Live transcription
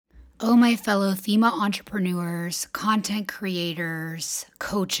Oh, my fellow FEMA entrepreneurs, content creators,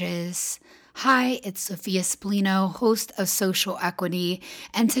 coaches. Hi, it's Sophia Spallino, host of Social Equity,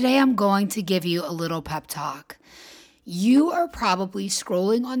 and today I'm going to give you a little pep talk. You are probably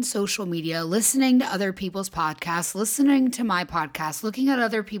scrolling on social media, listening to other people's podcasts, listening to my podcast, looking at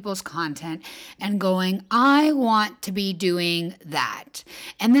other people's content, and going, I want to be doing that.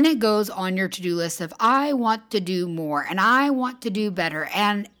 And then it goes on your to-do list of, I want to do more and I want to do better.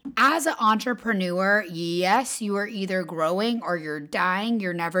 And as an entrepreneur, yes, you are either growing or you're dying.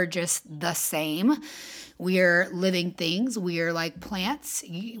 You're never just the same. We are living things. We are like plants.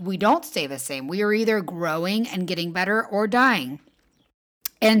 We don't stay the same. We are either growing and getting better or dying.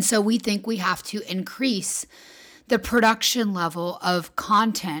 And so we think we have to increase the production level of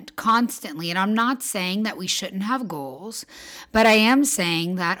content constantly. And I'm not saying that we shouldn't have goals, but I am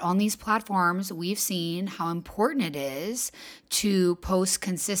saying that on these platforms, we've seen how important it is to post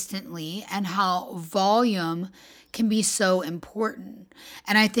consistently and how volume can be so important.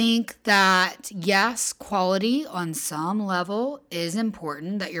 And I think that, yes, quality on some level is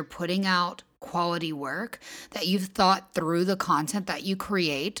important, that you're putting out quality work, that you've thought through the content that you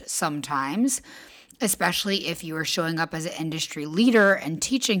create sometimes, especially if you are showing up as an industry leader and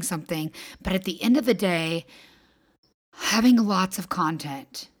teaching something. But at the end of the day, having lots of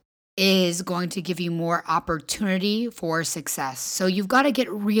content is going to give you more opportunity for success. So you've got to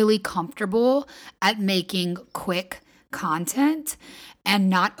get really comfortable at making quick content and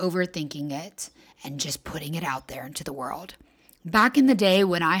not overthinking it and just putting it out there into the world. Back in the day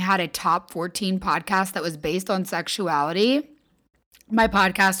when I had a top 14 podcast that was based on sexuality, my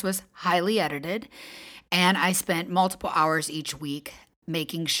podcast was highly edited, and I spent multiple hours each week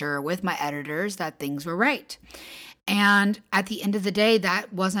making sure with my editors that things were right. And at the end of the day,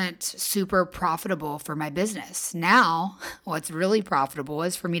 that wasn't super profitable for my business. Now, what's really profitable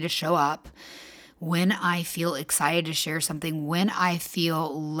is for me to show up when I feel excited to share something, when I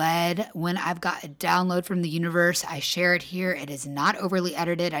feel led, when I've got a download from the universe, I share it here. It is not overly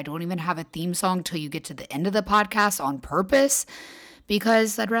edited. I don't even have a theme song till you get to the end of the podcast on purpose,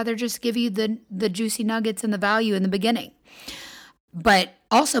 because I'd rather just give you the juicy nuggets and the value in the beginning. But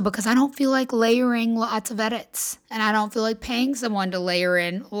also because I don't feel like layering lots of edits, and I don't feel like paying someone to layer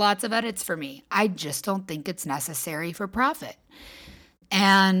in lots of edits for me. I just don't think it's necessary for profit.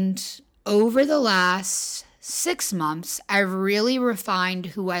 And over the last 6 months, I've really refined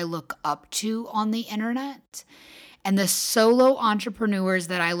who I look up to on the internet. And the solo entrepreneurs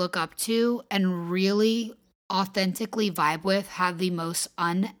that I look up to and really authentically vibe with have the most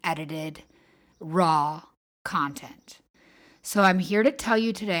unedited, raw content. So I'm here to tell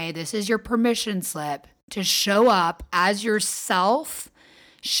you today, this is your permission slip to show up as yourself,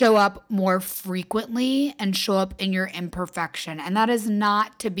 show up more frequently, and show up in your imperfection. And that is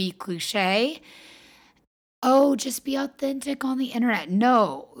not to be cliche. Oh, just be authentic on the internet.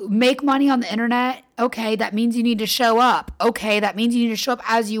 No, make money on the internet. Okay, that means you need to show up. Okay, that means you need to show up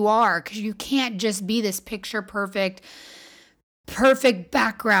as you are, because you can't just be this picture perfect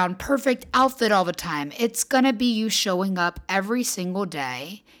background, perfect outfit all the time. It's going to be you showing up every single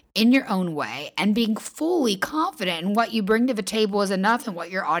day in your own way and being fully confident in what you bring to the table is enough and what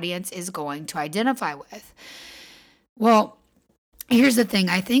your audience is going to identify with. Well, here's the thing.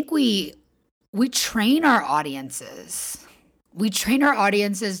 I think we train our audiences. We train our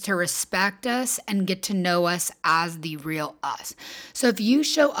audiences to respect us and get to know us as the real us. So if you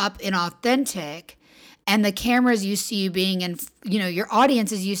show up inauthentic, and the camera is used to you being in, your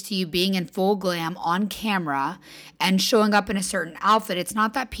audience is used to you being in full glam on camera and showing up in a certain outfit. It's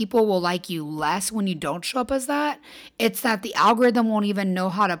not that people will like you less when you don't show up as that. It's that the algorithm won't even know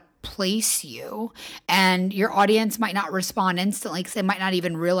how to place you, and your audience might not respond instantly because they might not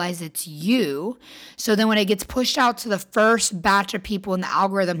even realize it's you. So then when it gets pushed out to the first batch of people in the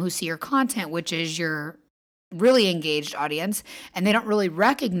algorithm who see your content, which is your really engaged audience, and they don't really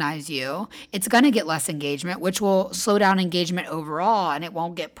recognize you, it's going to get less engagement, which will slow down engagement overall, and it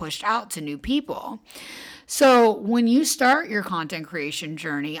won't get pushed out to new people. So when you start your content creation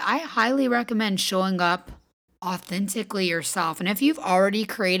journey, I highly recommend showing up authentically yourself. And if you've already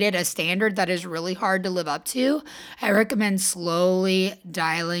created a standard that is really hard to live up to, I recommend slowly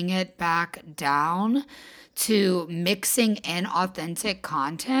dialing it back down to mixing in authentic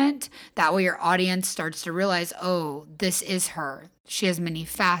content. That way your audience starts to realize, oh, this is her. She has many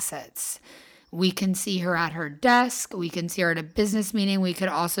facets. We can see her at her desk. We can see her at a business meeting. We could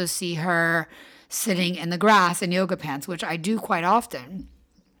also see her sitting in the grass in yoga pants, which I do quite often,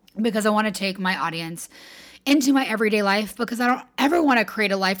 because I want to take my audience into my everyday life because I don't ever want to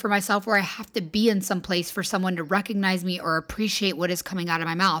create a life for myself where I have to be in some place for someone to recognize me or appreciate what is coming out of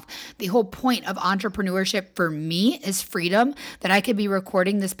my mouth. The whole point of entrepreneurship for me is freedom, that I could be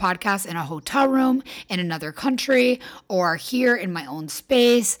recording this podcast in a hotel room in another country or here in my own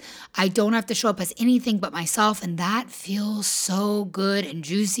space. I don't have to show up as anything but myself, and that feels so good and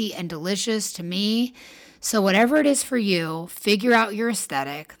juicy and delicious to me. So whatever it is for you, figure out your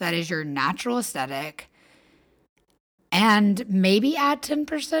aesthetic, that is your natural aesthetic, and maybe add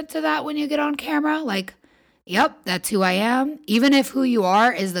 10% to that when you get on camera. Like, yep, that's who I am. Even if who you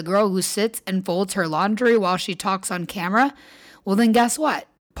are is the girl who sits and folds her laundry while she talks on camera, well, then guess what?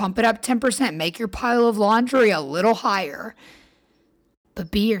 Pump it up 10%. Make your pile of laundry a little higher.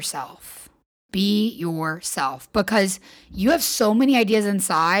 But be yourself. Be yourself, because you have so many ideas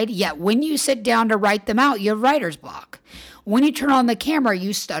inside, yet when you sit down to write them out, you have writer's block. When you turn on the camera,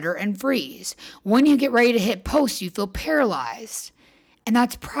 you stutter and freeze. When you get ready to hit post, you feel paralyzed. And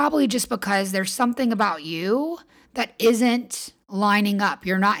that's probably just because there's something about you that isn't lining up.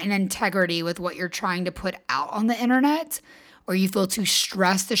 You're not in integrity with what you're trying to put out on the internet, or you feel too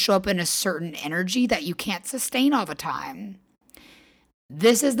stressed to show up in a certain energy that you can't sustain all the time.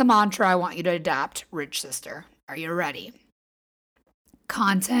 This is the mantra I want you to adapt, Rich Sister. Are you ready?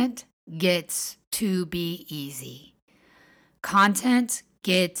 Content gets to be easy. Content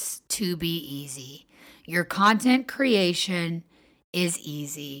gets to be easy. Your content creation is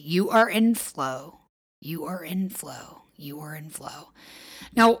easy. You are in flow. You are in flow. You are in flow.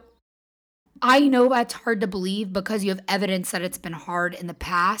 Now, I know that's hard to believe because you have evidence that it's been hard in the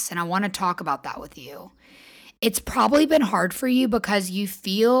past, and I want to talk about that with you. It's probably been hard for you because you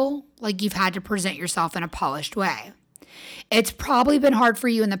feel like you've had to present yourself in a polished way. It's probably been hard for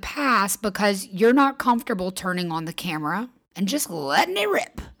you in the past because you're not comfortable turning on the camera and just letting it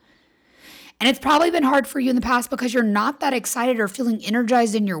rip. And it's probably been hard for you in the past because you're not that excited or feeling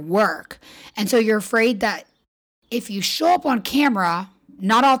energized in your work. And so you're afraid that if you show up on camera,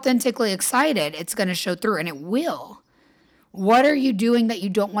 not authentically excited, it's going to show through, and it will. What are you doing that you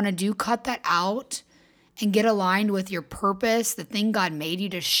don't want to do? Cut that out and get aligned with your purpose, the thing God made you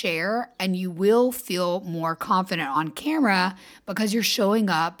to share, and you will feel more confident on camera because you're showing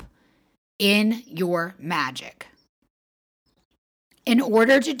up in your magic. In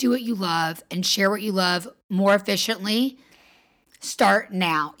order to do what you love and share what you love more efficiently, start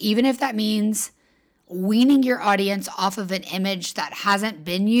now. Even if that means weaning your audience off of an image that hasn't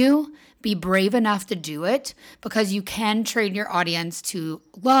been you, be brave enough to do it, because you can train your audience to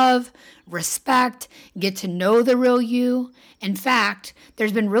love, respect, get to know the real you. In fact,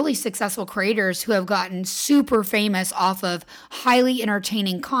 there's been really successful creators who have gotten super famous off of highly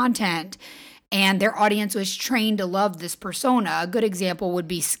entertaining content, and their audience was trained to love this persona. A good example would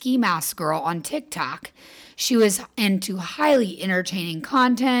be Ski Mask Girl on TikTok. She was into highly entertaining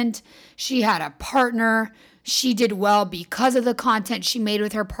content. She had a partner. She did well because of the content she made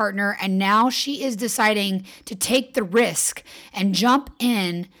with her partner. And now she is deciding to take the risk and jump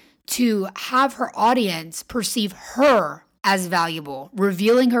in to have her audience perceive her as valuable,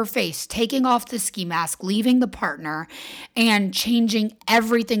 revealing her face, taking off the ski mask, leaving the partner, and changing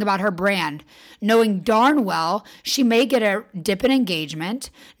everything about her brand, knowing darn well she may get a dip in engagement,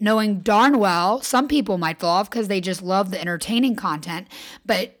 knowing darn well some people might fall off because they just love the entertaining content,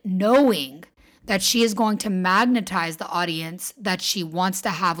 but knowing that she is going to magnetize the audience that she wants to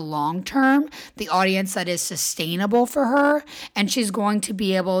have long term, the audience that is sustainable for her, and she's going to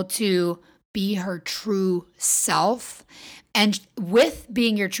be able to be her true self. And with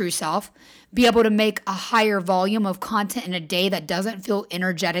being your true self, be able to make a higher volume of content in a day that doesn't feel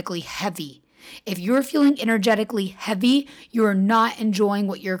energetically heavy. If you're feeling energetically heavy, you're not enjoying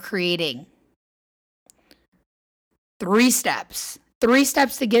what you're creating. 3 steps. 3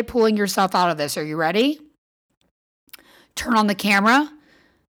 steps to get pulling yourself out of this. Are you ready? Turn on the camera.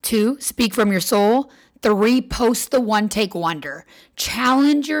 2, speak from your soul. 3, post the one take wonder.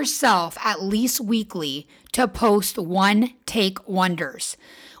 Challenge yourself at least weekly to post one take wonders,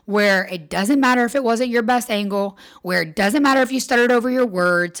 where it doesn't matter if it wasn't your best angle, where it doesn't matter if you stuttered over your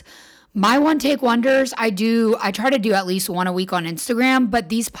words. My one take wonders, I try to do at least one a week on Instagram, but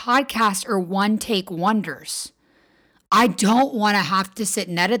these podcasts are one take wonders. I don't want to have to sit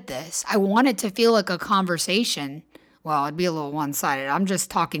and edit this. I want it to feel like a conversation. Well, it'd be a little one-sided. I'm just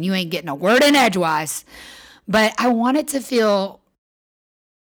talking. You ain't getting a word in edgewise. But I want it to feel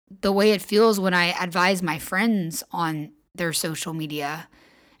the way it feels when I advise my friends on their social media,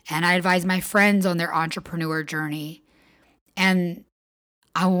 and I advise my friends on their entrepreneur journey. And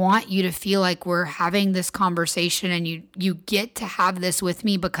I want you to feel like we're having this conversation, and you get to have this with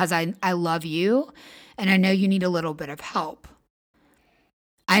me because I love you, and I know you need a little bit of help.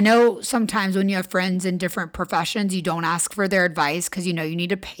 I know sometimes when you have friends in different professions, you don't ask for their advice because you know you need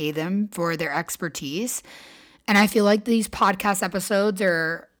to pay them for their expertise. And I feel like these podcast episodes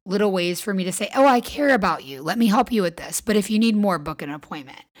are little ways for me to say, oh, I care about you. Let me help you with this. But if you need more, book an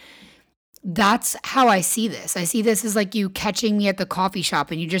appointment. That's how I see this. I see this as like you catching me at the coffee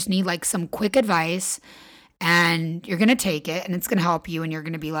shop and you just need like some quick advice and you're going to take it and it's going to help you. And you're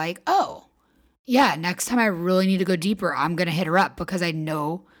going to be like, oh, yeah, next time I really need to go deeper, I'm going to hit her up because I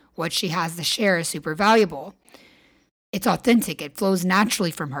know what she has to share is super valuable. It's authentic. It flows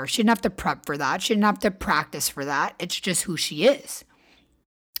naturally from her. She didn't have to prep for that. She didn't have to practice for that. It's just who she is.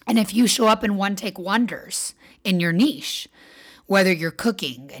 And if you show up in one take wonders in your niche, whether you're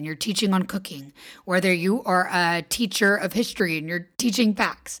cooking and you're teaching on cooking, whether you are a teacher of history and you're teaching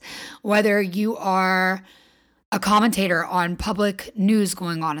facts, whether you are a commentator on public news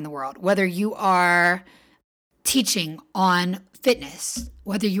going on in the world, whether you are teaching on fitness,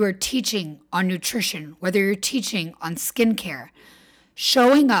 whether you are teaching on nutrition, whether you're teaching on skincare,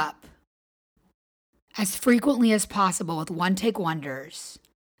 showing up as frequently as possible with one take wonders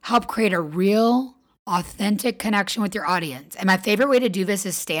help create a real, authentic connection with your audience. And my favorite way to do this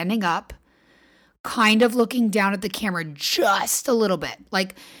is standing up, kind of looking down at the camera just a little bit.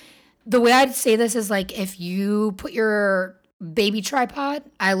 Like, the way I'd say this is like if you put your baby tripod,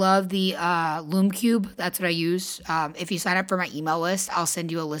 I love the Loom Cube. That's what I use. If you sign up for my email list, I'll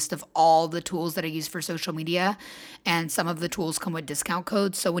send you a list of all the tools that I use for social media. And some of the tools come with discount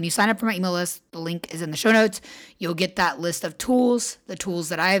codes. So when you sign up for my email list, the link is in the show notes. You'll get that list of tools, the tools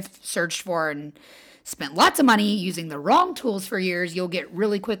that I've searched for and spent lots of money using the wrong tools for years. You'll get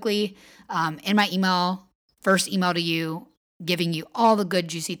really quickly in my email, first email to you, giving you all the good,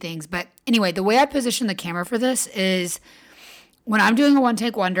 juicy things. But anyway, the way I position the camera for this is when I'm doing a one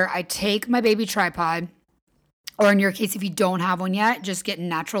take wonder, I take my baby tripod, or in your case, if you don't have one yet, just get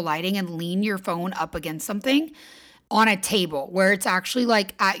natural lighting and lean your phone up against something on a table where it's actually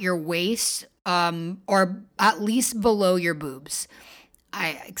like at your waist or at least below your boobs.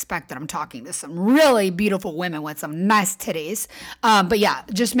 I expect that I'm talking to some really beautiful women with some nice titties. But yeah,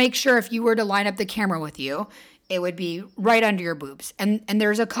 just make sure if you were to line up the camera with you, it would be right under your boobs. And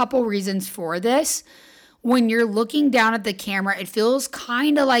there's a couple reasons for this. When you're looking down at the camera, it feels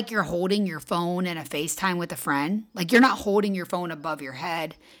kind of like you're holding your phone in a FaceTime with a friend. Like you're not holding your phone above your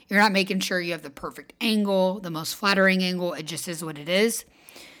head. You're not making sure you have the perfect angle, the most flattering angle. It just is what it is.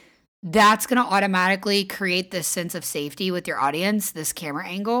 That's going to automatically create this sense of safety with your audience, this camera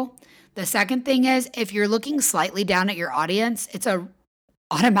angle. The second thing is if you're looking slightly down at your audience, it's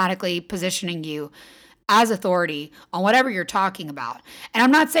automatically positioning you as authority on whatever you're talking about. And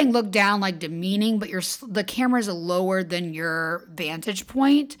I'm not saying look down like demeaning, but the camera is lower than your vantage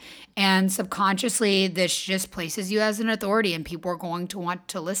point, and subconsciously this just places you as an authority and people are going to want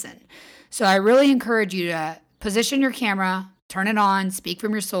to listen. So I really encourage you to position your camera, turn it on, speak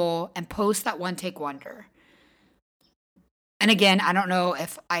from your soul, and post that one take wonder. And again, I don't know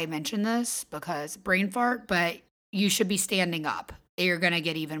if I mentioned this because brain fart, but you should be standing up. You're going to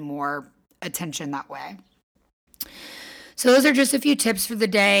get even more attention that way. So those are just a few tips for the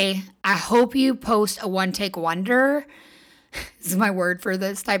day. I hope you post a one take wonder. This is my word for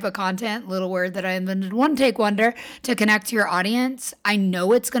this type of content, little word that I invented, one take wonder, to connect to your audience. I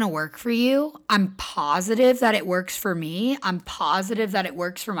know it's going to work for you. I'm positive that it works for me. I'm positive that it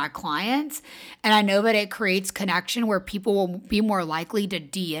works for my clients. And I know that it creates connection where people will be more likely to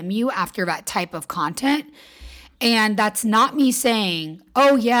DM you after that type of content. And that's not me saying,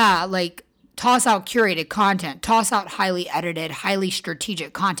 oh yeah, like toss out curated content, toss out highly edited, highly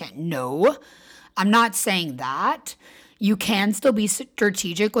strategic content. No, I'm not saying that. You can still be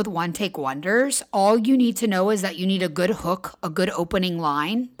strategic with one take wonders. All you need to know is that you need a good hook, a good opening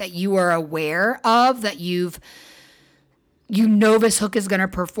line that you are aware of, that you know this hook is going to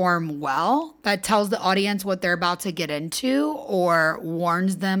perform well, that tells the audience what they're about to get into or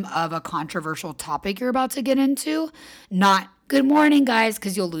warns them of a controversial topic you're about to get into. Not good morning, guys,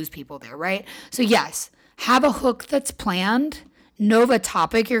 because you'll lose people there, right? So yes, have a hook that's planned, know the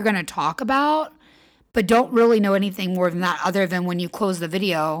topic you're going to talk about, but don't really know anything more than that other than when you close the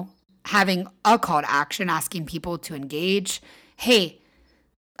video, having a call to action, asking people to engage. Hey,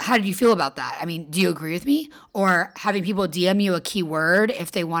 how did you feel about that? I mean, do you agree with me? Or having people DM you a keyword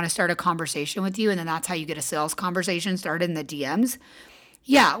if they want to start a conversation with you, and then that's how you get a sales conversation started in the DMs.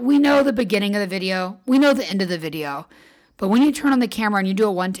 Yeah, we know the beginning of the video. We know the end of the video. But when you turn on the camera and you do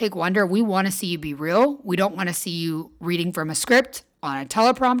a one take wonder, we want to see you be real. We don't want to see you reading from a script on a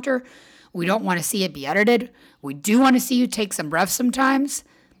teleprompter. We don't want to see it be edited. We do want to see you take some breaths sometimes.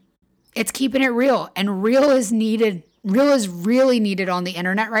 It's keeping it real, and real is needed. Real is really needed on the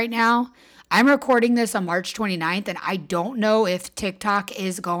internet right now. I'm recording this on March 29th, and I don't know if TikTok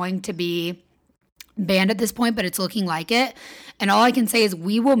is going to be banned at this point, but it's looking like it. And all I can say is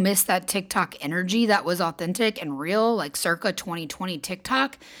we will miss that TikTok energy that was authentic and real, like circa 2020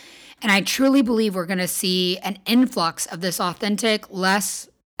 TikTok. And I truly believe we're going to see an influx of this authentic, less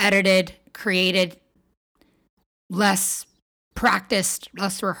edited, created, less practiced,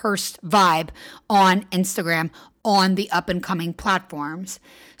 less rehearsed vibe on Instagram, on the up and coming platforms.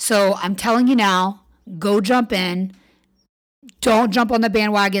 So I'm telling you now, go jump in. Don't jump on the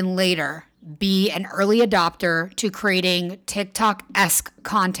bandwagon later. Be an early adopter to creating TikTok-esque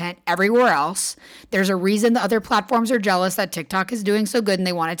content everywhere else. There's a reason the other platforms are jealous that TikTok is doing so good and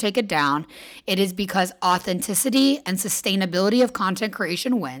they want to take it down. It is because authenticity and sustainability of content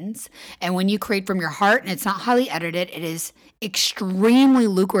creation wins. And when you create from your heart and it's not highly edited, it is extremely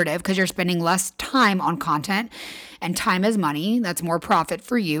lucrative because you're spending less time on content, and time is money. That's more profit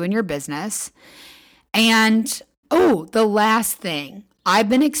for you and your business. And oh, the last thing. I've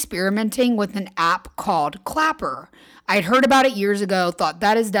been experimenting with an app called Clapper. I'd heard about it years ago, thought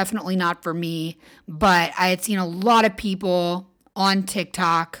that is definitely not for me, but I had seen a lot of people on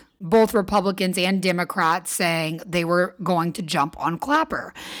TikTok, both Republicans and Democrats, saying they were going to jump on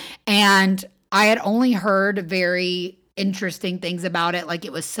Clapper. And I had only heard very interesting things about it, like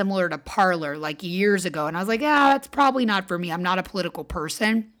it was similar to Parler like years ago. And I was like, yeah, that's probably not for me. I'm not a political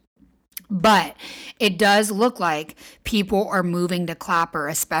person. But it does look like people are moving to Clapper,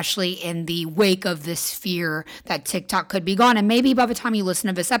 especially in the wake of this fear that TikTok could be gone. And maybe by the time you listen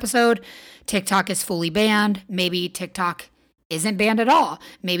to this episode, TikTok is fully banned. Maybe TikTok isn't banned at all.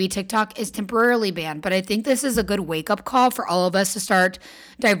 Maybe TikTok is temporarily banned. But I think this is a good wake-up call for all of us to start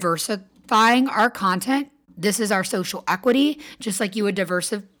diversifying our content. This is our social equity, just like you would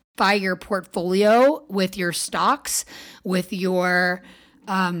diversify your portfolio with your stocks, with your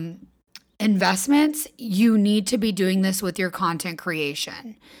investments. You need to be doing this with your content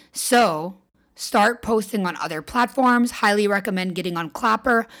creation. So start posting on other platforms. Highly recommend getting on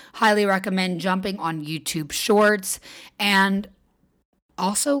Clapper. Highly recommend jumping on YouTube Shorts, and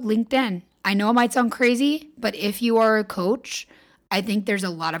also LinkedIn. I know it might sound crazy, but if you are a coach, I think there's a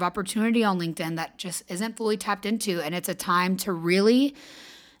lot of opportunity on LinkedIn that just isn't fully tapped into, and it's a time to really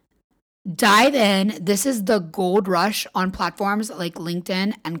dive in. This is the gold rush on platforms like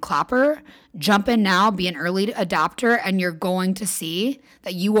LinkedIn and Clapper. Jump in now, be an early adopter, and you're going to see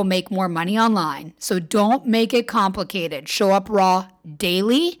that you will make more money online. So don't make it complicated. Show up raw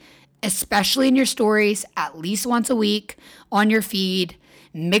daily, especially in your stories, at least once a week on your feed.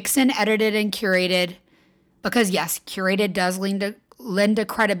 Mix in edited and curated, because yes, curated does lend to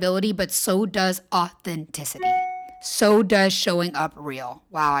credibility, but so does authenticity. So does showing up real.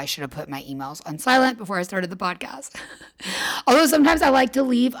 Wow, I should have put my emails on silent before I started the podcast. Although sometimes I like to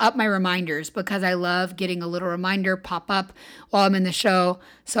leave up my reminders because I love getting a little reminder pop up while I'm in the show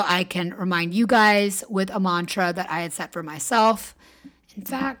so I can remind you guys with a mantra that I had set for myself. In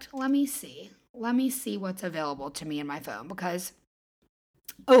fact, let me see. Let me see what's available to me in my phone because,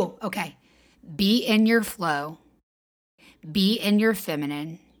 oh, okay. Be in your flow. Be in your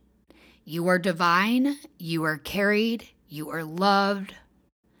feminine. You are divine, you are carried, you are loved.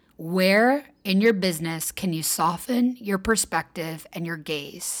 Where in your business can you soften your perspective and your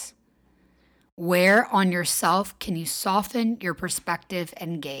gaze? Where on yourself can you soften your perspective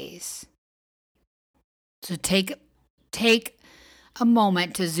and gaze? So take a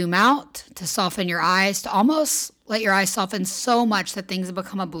moment to zoom out, to soften your eyes, to almost let your eyes soften so much that things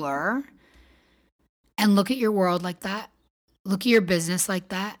become a blur. And look at your world like that. Look at your business like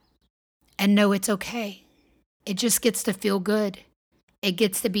that. And know it's okay. It just gets to feel good. It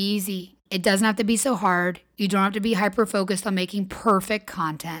gets to be easy. It doesn't have to be so hard. You don't have to be hyper-focused on making perfect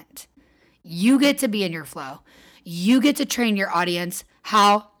content. You get to be in your flow. You get to train your audience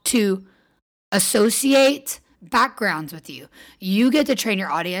how to associate backgrounds with you. You get to train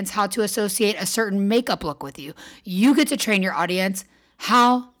your audience how to associate a certain makeup look with you. You get to train your audience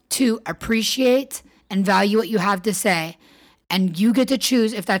how to appreciate and value what you have to say. And you get to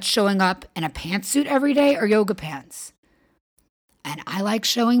choose if that's showing up in a pantsuit every day or yoga pants. And I like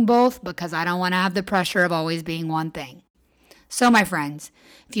showing both because I don't want to have the pressure of always being one thing. So, my friends,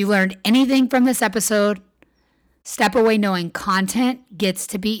 if you learned anything from this episode, step away knowing content gets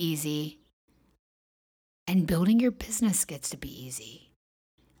to be easy, and building your business gets to be easy,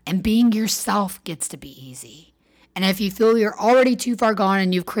 and being yourself gets to be easy. And if you feel you're already too far gone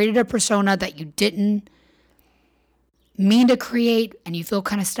and you've created a persona that you didn't mean to create and you feel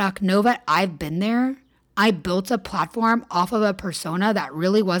kind of stuck, know that I've been there. I built a platform off of a persona that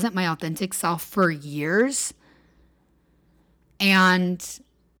really wasn't my authentic self for years. And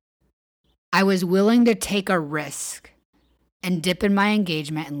I was willing to take a risk and dip in my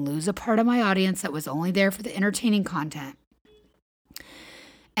engagement and lose a part of my audience that was only there for the entertaining content.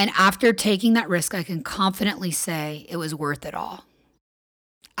 And after taking that risk, I can confidently say it was worth it all.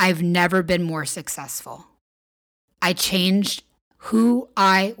 I've never been more successful. I changed who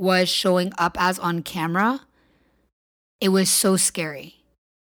I was showing up as on camera. It was so scary.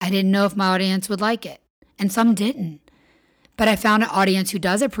 I didn't know if my audience would like it, and some didn't. But I found an audience who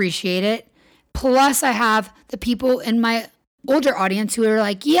does appreciate it. Plus, I have the people in my older audience who are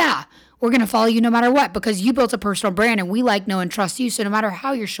like, yeah, we're going to follow you no matter what because you built a personal brand and we like, know, and trust you. So no matter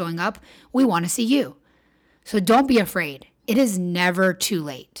how you're showing up, we want to see you. So don't be afraid. It is never too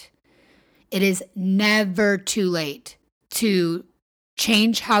late. It is never too late to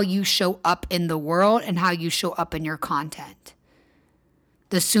change how you show up in the world and how you show up in your content.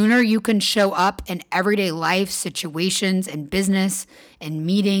 The sooner you can show up in everyday life situations and business and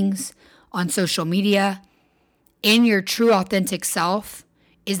meetings on social media in your true authentic self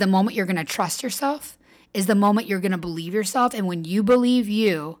is the moment you're going to trust yourself, is the moment you're going to believe yourself. And when you believe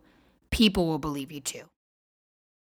you, people will believe you too.